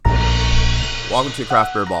Welcome to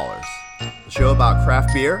Craft Beer Ballers, the show about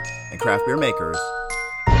craft beer and craft beer makers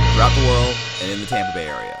throughout the world and in the Tampa Bay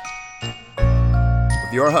area.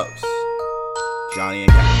 With your hosts, Johnny and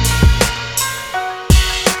Kevin.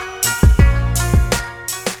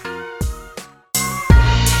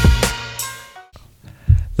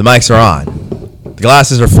 The mics are on. The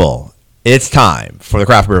glasses are full. It's time for the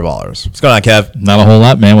Craft Beer Ballers. What's going on, Kev? Not a whole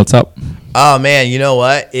lot, man. What's up? Oh, man, you know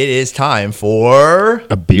what? It is time for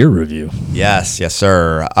a beer review. Yes,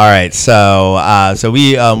 sir. All right, so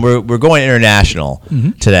we're going international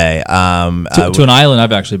today. To an island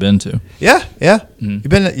I've actually been to. Yeah.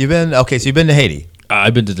 Mm-hmm. You've been okay. So you've been to Haiti.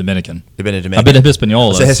 I've been to Dominican. You've been to Dominican. I've been to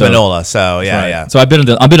Hispaniola. So Hispaniola. So yeah, right. yeah. So I've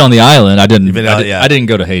been on the island. I didn't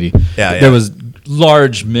go to Haiti. Yeah. There was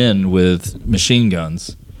large men with machine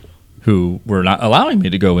guns who were not allowing me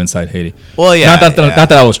to go inside Haiti. Well, yeah. Not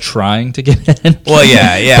that I was trying to get in. Well,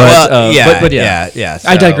 yeah. But yeah. So,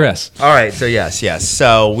 I digress. All right. So yes.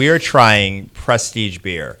 So we are trying prestige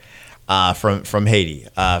beer from Haiti.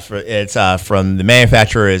 It's from the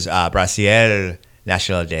manufacturer is Brasserie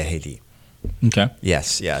Nationale de Haiti. Okay.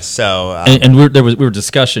 Yes. So and we were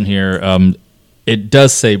discussion here. It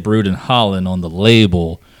does say brewed in Holland on the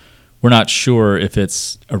label. We're not sure if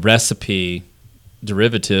it's a recipe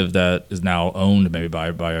derivative that is now owned maybe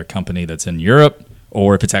by a company that's in Europe,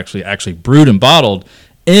 or if it's actually brewed and bottled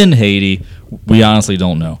in Haiti. We honestly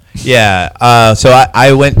don't know. Yeah. So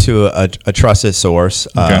I went to a trusted source,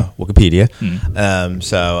 Wikipedia.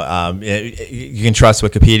 You can trust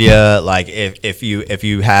Wikipedia. Like if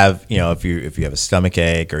you have a stomach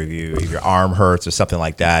ache, or if your arm hurts or something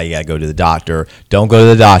like that, you gotta go to the doctor. Don't go to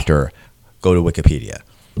the doctor. Go to Wikipedia.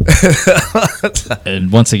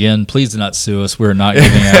 And once again, please do not sue us. We're not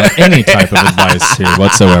giving out any type of advice here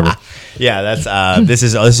whatsoever. Yeah, that's this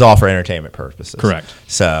is all for entertainment purposes. Correct.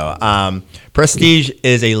 So, Prestige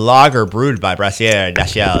is a lager brewed by Brasserie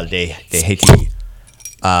Nationale de Haiti,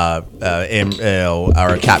 or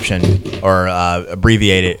captioned or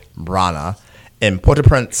abbreviated Brana, in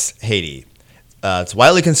Port-au-Prince, Haiti. It's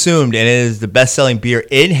widely consumed and it is the best-selling beer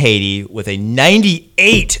in Haiti with a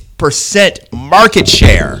 98% market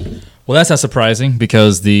share. Well, that's not surprising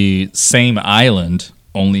because the same island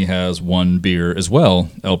only has one beer as well,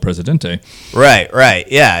 El Presidente. Right.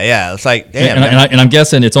 Yeah. It's like, damn. And I'm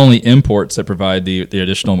guessing it's only imports that provide the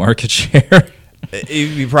additional market share.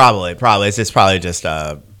 Probably. It's probably just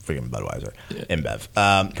freaking Budweiser,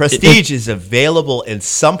 InBev. Prestige is available in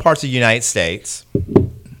some parts of the United States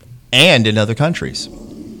and in other countries.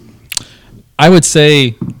 I would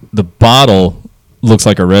say the bottle looks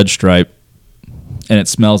like a red stripe, and it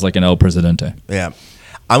smells like an El Presidente. Yeah,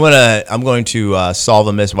 I'm going to solve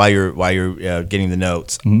the mystery while you're getting the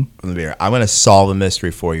notes from the beer. I'm going to solve the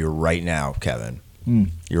mystery for you right now, Kevin.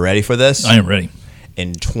 You ready for this? I am ready.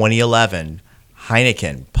 In 2011,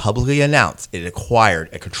 Heineken publicly announced it acquired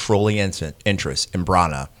a controlling interest in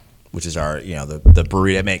Brana, which is our the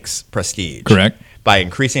brewery that makes Prestige. Correct. By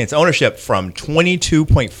increasing its ownership from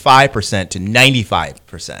 22.5% to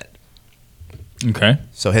 95%. Okay.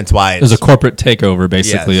 So hence why there's a corporate takeover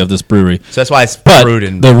basically of this brewery. So that's why it's brewed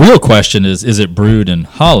in. The real question is it brewed in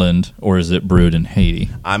Holland or is it brewed in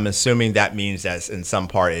Haiti? I'm assuming that means that in some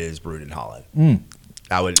part it is brewed in Holland.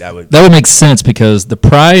 That would make sense because the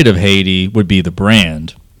pride of Haiti would be the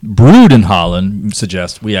brand. Brewed in Holland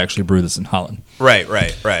suggests we actually brew this in Holland. Right.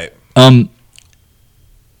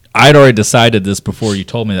 I'd already decided this before you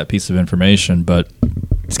told me that piece of information, but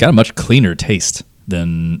it's got a much cleaner taste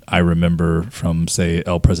than I remember from, say,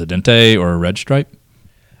 El Presidente or Red Stripe.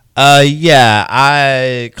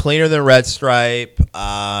 Cleaner than Red Stripe.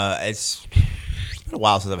 It's been a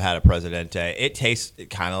while since I've had a Presidente. It tastes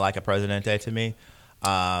kind of like a Presidente to me,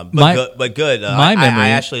 but good. I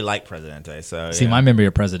actually like Presidente. So my memory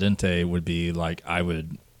of Presidente would be like I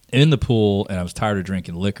would in the pool and I was tired of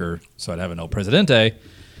drinking liquor, so I'd have an El Presidente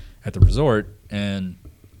at the resort, and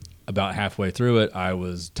about halfway through it, I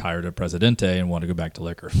was tired of Presidente and wanted to go back to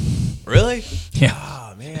liquor. Really? Yeah.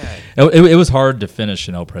 Oh, man. It was hard to finish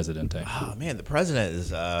an El Presidente. Oh, man. The President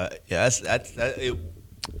is,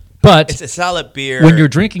 but it's a solid beer. When you're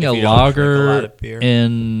drinking a lager in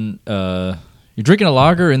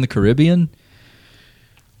the Caribbean,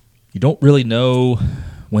 you don't really know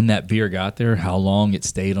when that beer got there, how long it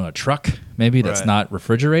stayed on a truck, maybe that's not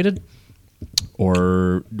refrigerated.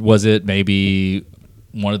 Or was it maybe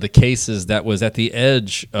one of the cases that was at the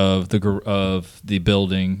edge of the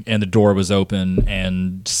building and the door was open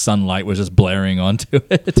and sunlight was just blaring onto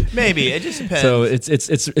it? Maybe it just depends. So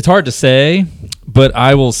it's hard to say, but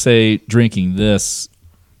I will say drinking this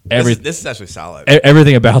This is actually solid.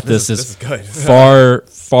 Everything about this is good.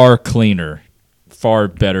 far cleaner far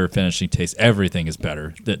better finishing taste. Everything is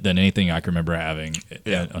better than anything I can remember having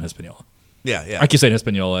on Hispaniola. Yeah. I keep saying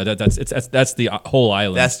Hispaniola. That's the whole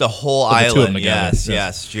island. That's the whole the two of island. them together.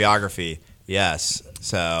 Yes. Geography. Yes.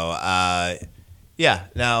 So, yeah.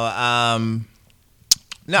 No,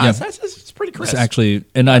 it's pretty crisp. It's actually,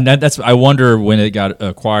 I wonder when it got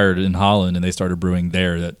acquired in Holland and they started brewing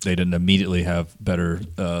there that they didn't immediately have better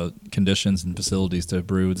conditions and facilities to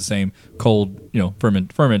brew the same cold,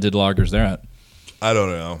 fermented lagers they're at. I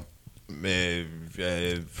don't know. I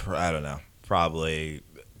don't know. Probably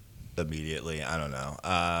immediately. I don't know.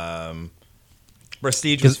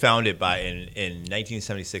 Prestige was founded in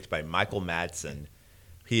 1976 by Michael Madsen.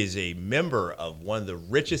 He is a member of one of the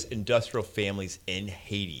richest industrial families in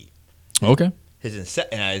Haiti. Okay. His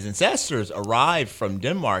ancestors arrived from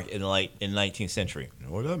Denmark in the 19th century. You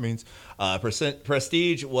know what that means?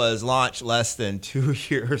 Prestige was launched less than 2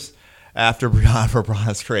 years after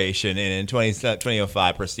Brasserie's creation, and in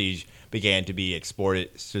 2005, Prestige began to be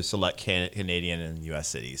exported to select Canadian and U.S.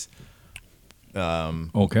 cities.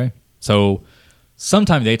 Okay. So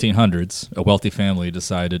sometime in the 1800s, a wealthy family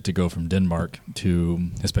decided to go from Denmark to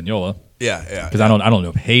Hispaniola. Yeah. Because I don't know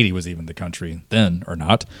if Haiti was even the country then or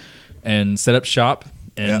not, and set up shop.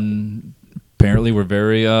 And apparently, were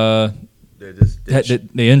very.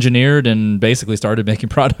 They engineered and basically started making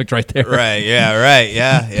product right there. Right.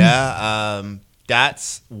 Yeah.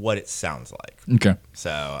 That's what it sounds like. Okay.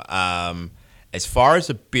 So, as far as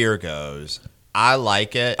the beer goes, I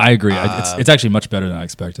like it. I agree. It's actually much better than I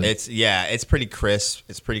expected. It's pretty crisp.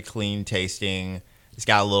 It's pretty clean tasting. It's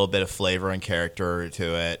got a little bit of flavor and character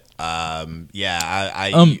to it. I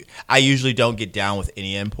usually don't get down with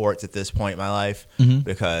any imports at this point in my life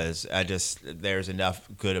because there's enough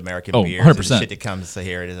good American beers. 100%. And the shit that comes to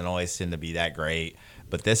here, it doesn't always tend to be that great.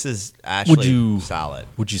 But this is actually solid.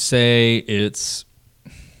 Would you say it's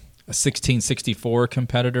a 1664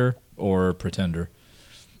 competitor or pretender?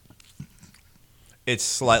 It's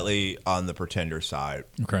slightly on the pretender side.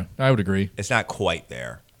 Okay, I would agree. It's not quite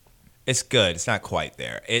there. It's good. It's not quite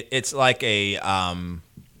there. It's like a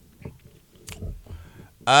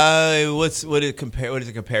what does it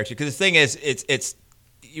compare to? Because the thing is, it's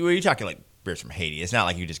you're talking like beers from Haiti. It's not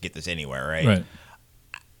like you just get this anywhere, right? Right.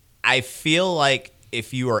 I feel like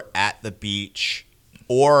if you are at the beach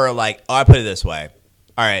or I put it this way.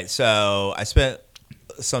 All right, so I spent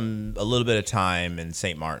a little bit of time in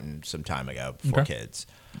St. Martin some time ago before kids.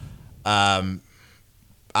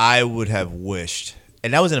 I would have wished,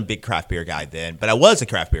 and I wasn't a big craft beer guy then, but I was a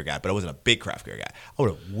craft beer guy, but I wasn't a big craft beer guy. I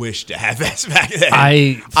would have wished to have that back then.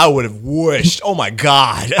 I would have wished. Oh my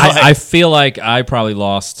God. I feel like I probably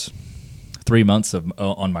lost 3 months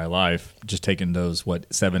on my life just taking those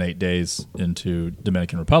 7-8 days into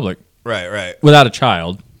Dominican Republic. Right. Without a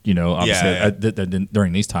child. Obviously,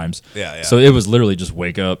 during these times. Yeah. So it was literally just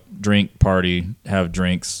wake up, drink, party, have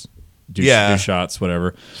drinks, do shots,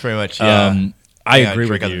 whatever. Pretty much, I agree with you.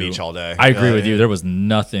 Drink on the beach all day. I agree with you. There was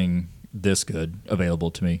nothing this good available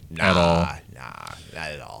to me at all. Nah, not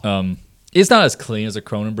at all. It's not as clean as a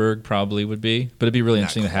Kronenberg probably would be, but it'd be really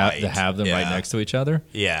interesting to have them right next to each other.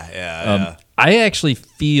 Yeah. I actually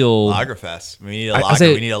feel Lagerfest. We need a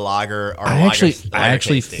lager. We need a lager. I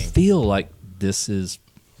actually feel like this is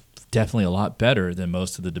definitely a lot better than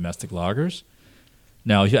most of the domestic lagers.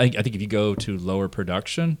 Now, I think if you go to lower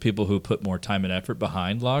production, people who put more time and effort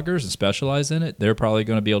behind lagers and specialize in it, they're probably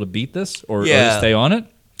going to be able to beat this or stay on it.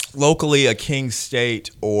 Locally, a King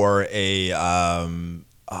State or a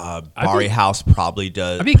Barry House probably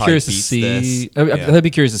does. I'd be curious to see. I'd be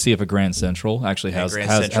curious to see if a Grand Central actually has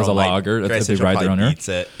a lager that they ride their own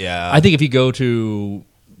here. Yeah, I think if you go to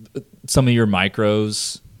some of your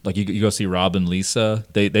micros, like you go see Rob and Lisa,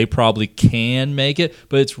 they probably can make it,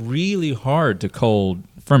 but it's really hard to cold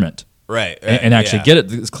ferment, right. And actually get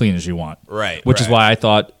it as clean as you want, right. Which is why I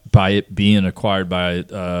thought by it being acquired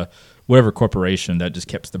by whatever corporation that just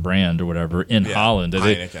kept the brand or whatever in Holland,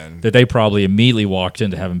 that they probably immediately walked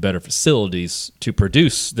into having better facilities to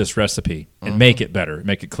produce this recipe and make it better,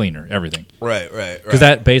 make it cleaner, everything. Right. Because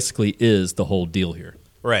that basically is the whole deal here.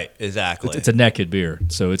 Right, exactly. It's a naked beer,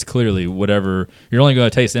 so it's clearly whatever. You're only going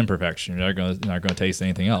to taste imperfection. You're not going to taste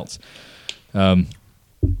anything else. So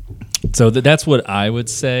that's what I would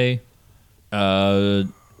say. If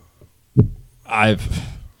I'm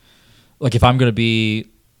going to be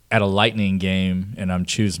at a Lightning game and I'm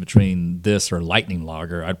choosing between this or Lightning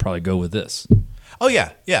Lager, I'd probably go with this. Oh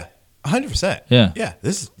yeah, 100%. Yeah.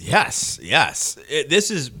 This is yes.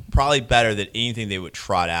 This is probably better than anything they would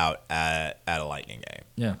trot out at a Lightning game.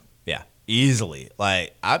 Yeah, easily.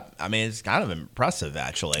 I mean, it's kind of impressive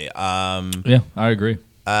actually. Yeah, I agree.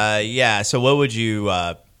 So what would you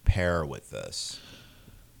pair with this?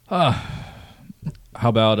 How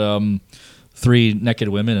about 3 naked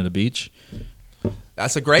women at a beach?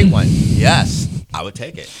 That's a great one. Yes, I would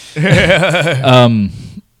take it.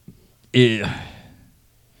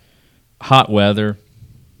 Hot weather.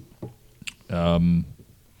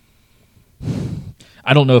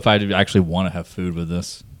 I don't know if I actually want to have food with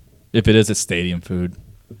this. If it is, it's stadium food.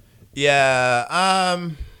 Yeah.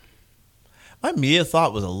 My immediate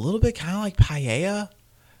thought was a little bit kind of like paella.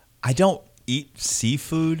 I don't eat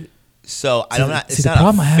seafood, so I don't. It's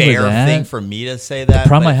not a fair thing for me to say that. The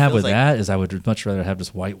problem I have with that is I would much rather have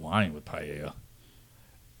just white wine with paella.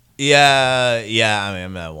 Yeah. I mean,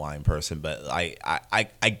 I'm not a wine person, but I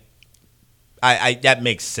that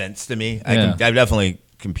makes sense to me. That definitely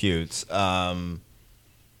computes.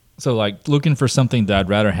 So, like, looking for something that I'd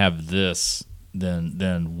rather have this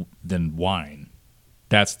than wine.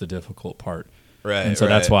 That's the difficult part. Right. And so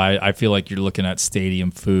that's why I feel like you're looking at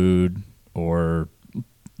stadium food or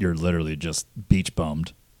you're literally just beach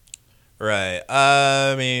bummed. Right.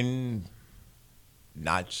 I mean,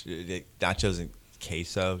 nachos and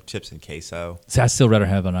queso, chips and queso. See, I'd still rather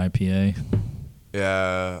have an IPA.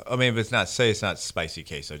 Yeah. I mean, but it's not spicy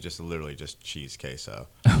queso, just literally just cheese queso.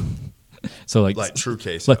 So like true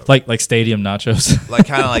queso, like stadium nachos, like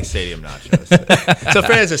kind of like stadium nachos. So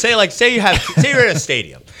for instance, say you're in a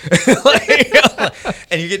stadium,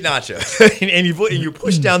 and you get nachos, and you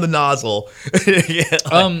push down the nozzle.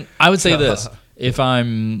 I would say this: if I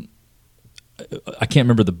can't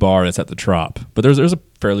remember the bar that's at the Trop, but there's a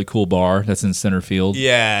fairly cool bar that's in center field.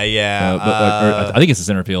 Yeah. I think it's the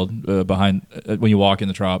center field behind when you walk in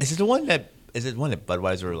the Trop. Is it the one that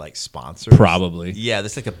Budweiser like sponsors? Probably. Yeah,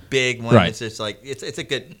 that's like a big one. Right. It's just like it's a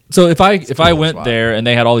good. So if I went there and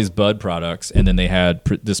they had all these Bud products and then they had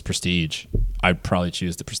this Prestige, I'd probably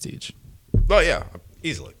choose the Prestige. Oh yeah,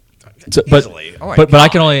 easily. So, easily. But I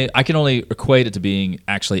can only equate it to being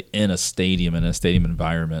actually in a stadium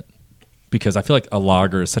environment because I feel like a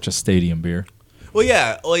lager is such a stadium beer. Well,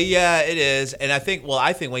 yeah, it is, and I think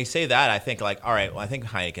when you say that, I think like, all right, well, I think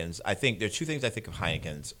Heineken's. I think there are 2 things I think of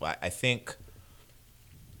Heineken's. I think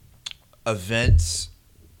events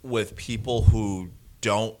with people who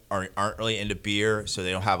aren't really into beer, so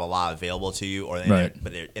they don't have a lot available to you, or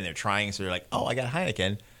they're trying, so they're like, oh, I got Heineken,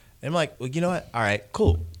 and I'm like, well, you know what? All right,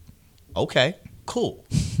 cool, okay, cool,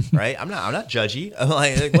 right? I'm not judgy. I'm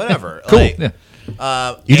like whatever, cool. Like, yeah.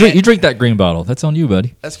 You drink that green bottle. That's on you,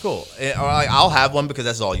 buddy. That's cool. Or I'll have one because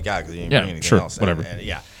that's all you got. Because you didn't bring anything else. Whatever.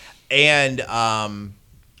 And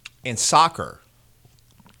in soccer.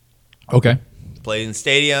 Okay. Played in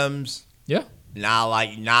stadiums. Yeah. Not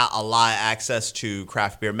a lot of access to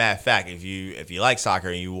craft beer. Matter of fact, if you like soccer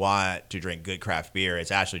and you want to drink good craft beer,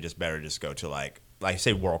 it's actually just better to just go to like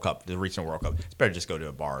say World Cup, the recent World Cup. It's better to just go to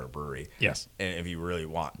a bar or a brewery. Yes. And if you really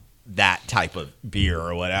want that type of beer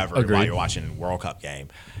or whatever while you're watching a World Cup game.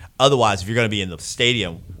 Otherwise, if you're going to be in the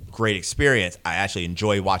stadium, great experience. I actually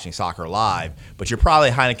enjoy watching soccer live, but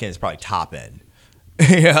Heineken is probably top end.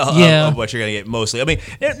 Of what you're going to get mostly. I mean,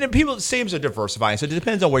 stadiums are diversifying, so it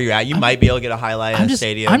depends on where you're at. You might be able to get a highlight in a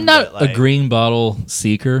stadium. I'm not a green bottle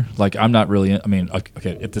seeker. Like, I'm not really, I mean,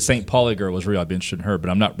 okay, if the St. Pauli girl was real, I'd be interested in her,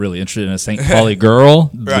 but I'm not really interested in a St. Pauli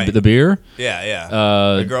girl, the beer. Yeah.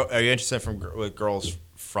 Are you interested with girls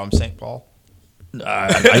from St. Paul?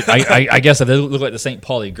 I guess if they look like the St.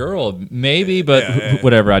 Pauli girl, maybe, but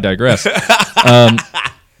whatever, I digress.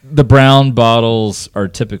 The brown bottles are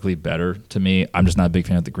typically better to me. I'm just not a big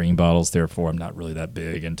fan of the green bottles. Therefore, I'm not really that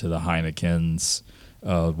big into the Heinekens,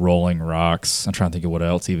 Rolling Rocks. I'm trying to think of what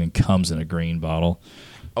else even comes in a green bottle.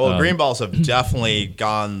 Oh, green bottles have definitely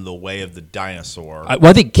gone the way of the dinosaur.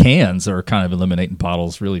 I think cans are kind of eliminating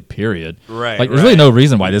bottles, really, period. Right. Like, there's really no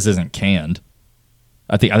reason why this isn't canned.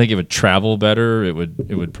 I think it would travel better. It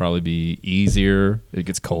would probably be easier. It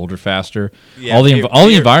gets colder faster. Yeah, all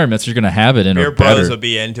the environments you're going to have it in are better. Beer bros would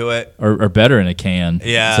be into it. Are better in a can.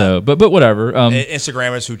 Yeah. So, but whatever.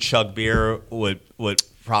 Instagrammers who chug beer would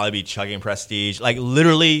probably be chugging Prestige, like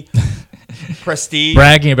literally Prestige,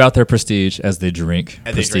 bragging about their Prestige as they drink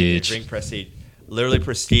Prestige. They drink Prestige, literally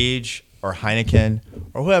Prestige or Heineken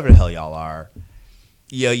or whoever the hell y'all are.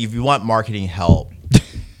 If you want marketing help.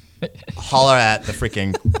 Holler at the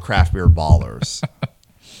freaking craft beer ballers.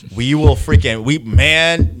 We will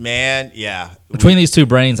man, yeah. Between these 2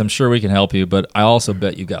 brains, I'm sure we can help you, but I also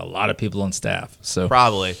bet you got a lot of people on staff. So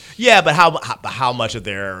probably, yeah. But how much of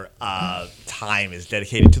their time is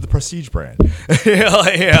dedicated to the Prestige brand?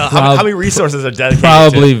 How many resources are dedicated?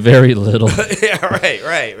 Probably very little. Yeah,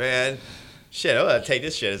 right, man. Shit, I'm gonna take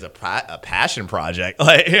this shit as a passion project.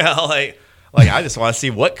 Like I just want to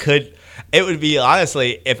see what could. It would be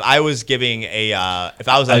honestly if I was giving if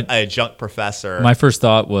I was an adjunct professor. My first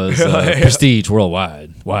thought was prestige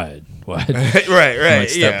worldwide, wide. right.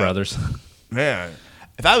 Step Brothers. Man,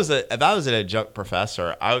 if I was an adjunct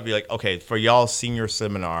professor, I would be like, okay, for y'all senior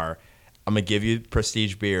seminar, I'm gonna give you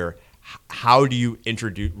prestige beer. How do you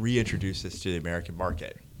reintroduce this to the American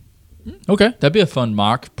market? Okay, that'd be a fun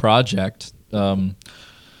mock project.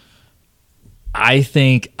 I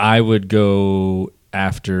think I would go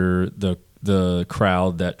after the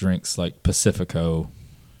crowd that drinks like Pacifico.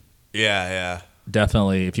 Yeah.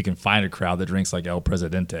 Definitely, if you can find a crowd that drinks like El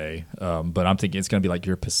Presidente. But I'm thinking it's going to be like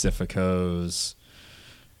your Pacificos,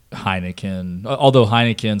 Heineken. Although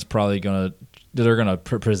Heineken's probably they're going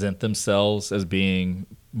to present themselves as being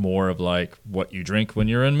more of like what you drink when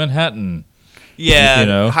you're in Manhattan.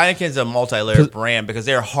 Yeah, Heineken's a multi-layered brand because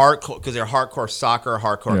they're hardcore soccer,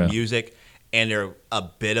 hardcore music, and they're a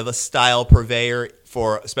bit of a style purveyor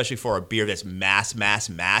especially for a beer that's mass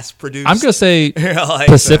produced. I'm gonna say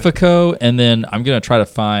Pacifico, and then I'm gonna try to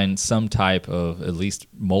find some type of at least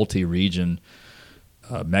multi-region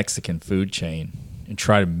Mexican food chain and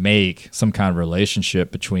try to make some kind of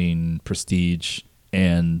relationship between Prestige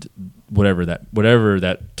and whatever that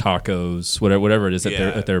tacos, whatever it is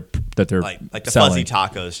that they're like the selling. Fuzzy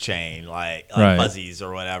Tacos chain, like right. Fuzzies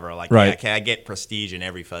or whatever. Like, right. yeah, can I get Prestige in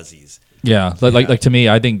every Fuzzies? Yeah, like to me,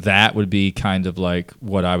 I think that would be kind of like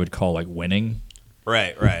what I would call like winning.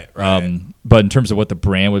 Right. But in terms of what the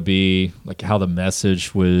brand would be, like how the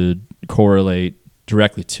message would correlate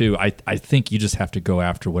directly to, I think you just have to go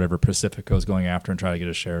after whatever Pacifico is going after and try to get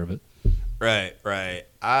a share of it. Right.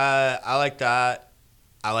 I like that.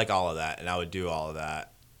 I like all of that, and I would do all of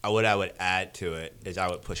that. What I would add to it is I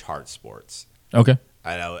would push hard sports. Okay.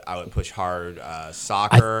 I would push hard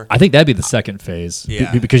soccer. I think that'd be the second phase.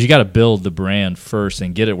 Yeah. Because you got to build the brand first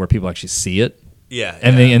and get it where people actually see it. Yeah.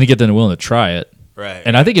 And they get them willing to try it. Right.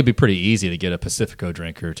 And I think it'd be pretty easy to get a Pacifico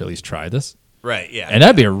drinker to at least try this. Right. Yeah. And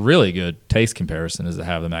that'd be a really good taste comparison, is to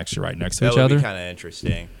have them actually right next to each other. That would be kind of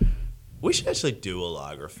interesting. We should actually do a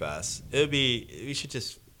lager fest. It'd be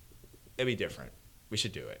different. We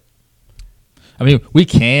should do it. I mean, we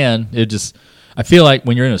can. I feel like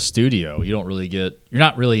when you're in a studio, you're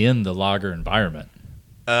not really in the lager environment.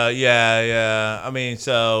 Yeah. I mean,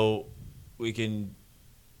 so we can.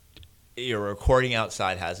 Your recording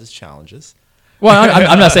outside has its challenges. Well,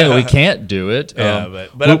 I'm not saying that we can't do it. Yeah,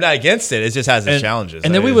 but I'm not against it. It just has its challenges.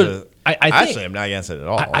 And then we would. Actually, I'm not against it at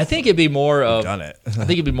all. I think it'd be more of. Done it. I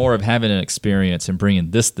think it'd be more of having an experience and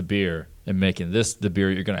bringing the beer and making this the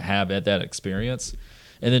beer you're going to have at that experience,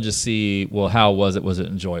 and then just see, well, how was it? Was it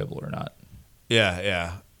enjoyable or not?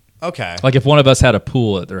 Yeah. Okay. Like if one of us had a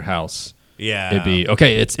pool at their house, it'd be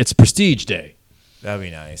okay. It's Prestige Day. That'd be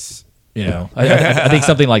nice. You know, I think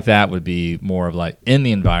something like that would be more of like in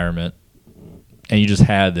the environment, and you just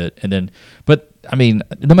had it, and then. But I mean,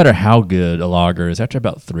 no matter how good a lager is, after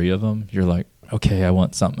about 3 of them, you're like, okay, I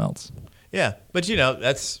want something else. Yeah, but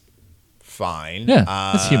that's fine. Yeah,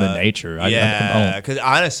 that's human nature. Because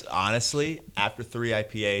honestly, after 3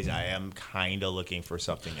 IPAs, I am kind of looking for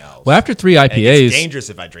something else. Well, after 3 IPAs, and it's dangerous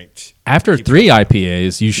if I drink. After 3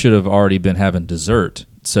 IPAs, you should have already been having dessert,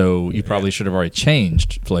 so you probably should have already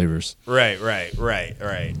changed flavors. Right.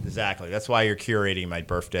 Exactly. That's why you're curating my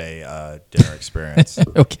birthday dinner experience.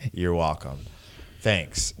 Okay, you're welcome.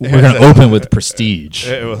 Thanks. We're gonna open with Prestige.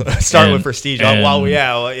 Start with Prestige.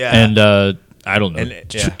 And I don't know,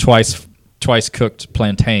 twice cooked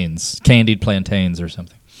plantains, candied plantains or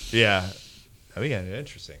something. Yeah. Oh yeah,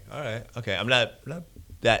 interesting. All right. Okay. I'm not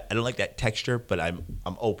that. I don't like that texture, but I'm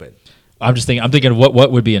open. I'm thinking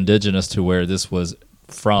what would be indigenous to where this was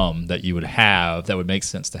from that you would have that would make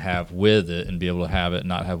sense to have with it and be able to have it and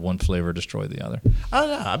not have one flavor destroy the other. I don't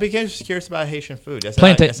know. I'd be curious about Haitian food. That's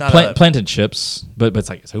plantain chips, but it's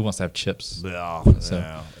like, who wants to have chips?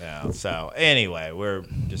 Yeah. So anyway, we're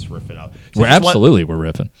just riffing up. We're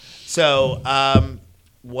riffing. So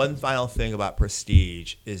one final thing about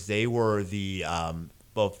Prestige is they were the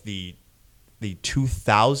both the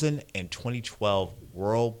 2000 and 2012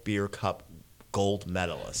 World Beer Cup gold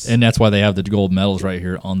medalists. And that's why they have the gold medals right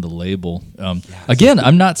here on the label. Again,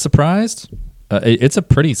 I'm not surprised. It's a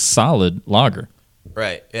pretty solid lager.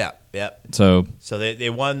 Right. Yeah. So they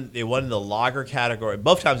won the lager category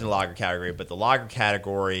both times in the lager category, but the lager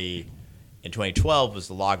category in 2012 was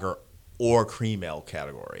the lager or cream ale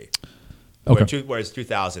category. Okay. Whereas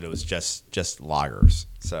 2000 it was just lagers.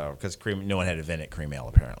 So because no one had invented cream ale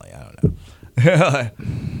apparently. I don't know.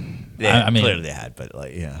 Clearly they had, but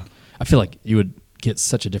I feel like you would get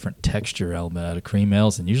such a different texture element out of cream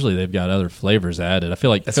ales, and usually they've got other flavors added. I feel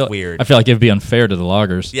like weird. I feel like it'd be unfair to the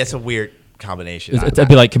lagers. Yeah, it's a weird combination. It'd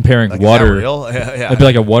be like comparing water. Is that real? Yeah. It'd be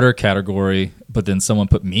like a water category, but then someone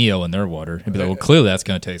put Mio in their water. It'd be like, well, clearly that's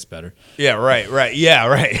going to taste better. Yeah, right. Yeah,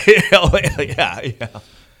 right. yeah.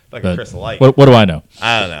 Like a Crystal Light. What do I know?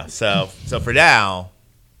 I don't know. So for now,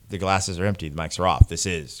 the glasses are empty. The mics are off. This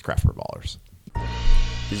is Craft Beer Ballers.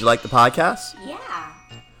 Did you like the podcast? Yeah.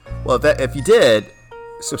 Well, if you did,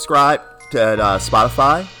 subscribe to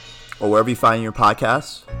Spotify or wherever you find your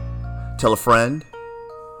podcasts. Tell a friend,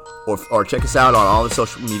 or check us out on all the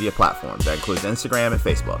social media platforms. That includes Instagram and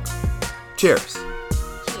Facebook. Cheers.